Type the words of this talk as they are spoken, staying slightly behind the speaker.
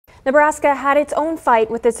Nebraska had its own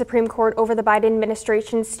fight with the Supreme Court over the Biden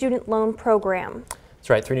administration's student loan program.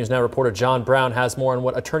 That's right. 3 News Now reporter John Brown has more on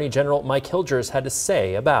what Attorney General Mike Hilgers had to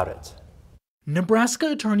say about it.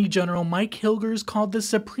 Nebraska Attorney General Mike Hilgers called the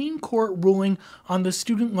Supreme Court ruling on the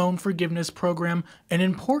student loan forgiveness program an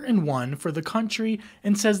important one for the country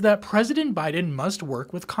and says that President Biden must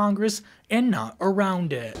work with Congress and not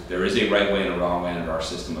around it. There is a right way and a wrong way under our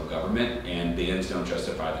system of government, and the ends don't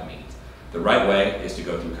justify the means. The right way is to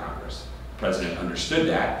go through Congress. The president understood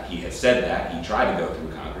that. He has said that. He tried to go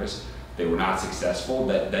through Congress. They were not successful.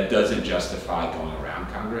 That doesn't justify going around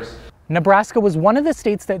Congress. Nebraska was one of the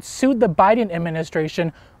states that sued the Biden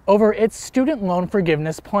administration over its student loan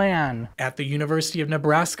forgiveness plan. At the University of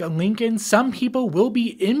Nebraska-Lincoln, some people will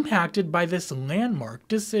be impacted by this landmark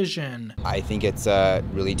decision. I think it's a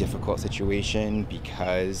really difficult situation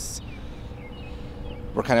because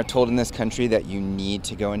we're kind of told in this country that you need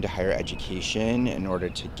to go into higher education in order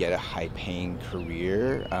to get a high-paying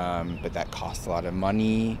career, but that costs a lot of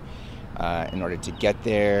money in order to get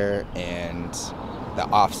there, and the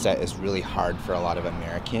offset is really hard for a lot of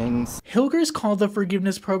Americans. Hilgers called the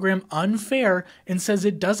forgiveness program unfair and says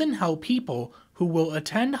it doesn't help people who will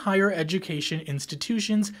attend higher education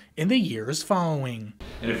institutions in the years following.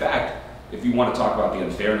 And in fact, if you want to talk about the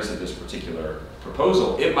unfairness of this particular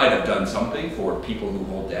proposal, it might have done something for people who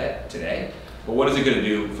hold debt today, but what is it going to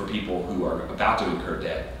do for people who are about to incur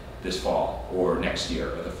debt this fall or next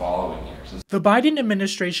year or the following years? The Biden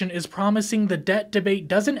administration is promising the debt debate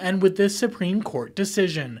doesn't end with this Supreme Court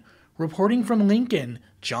decision. Reporting from Lincoln,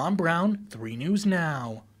 John Brown, 3 News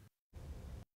Now.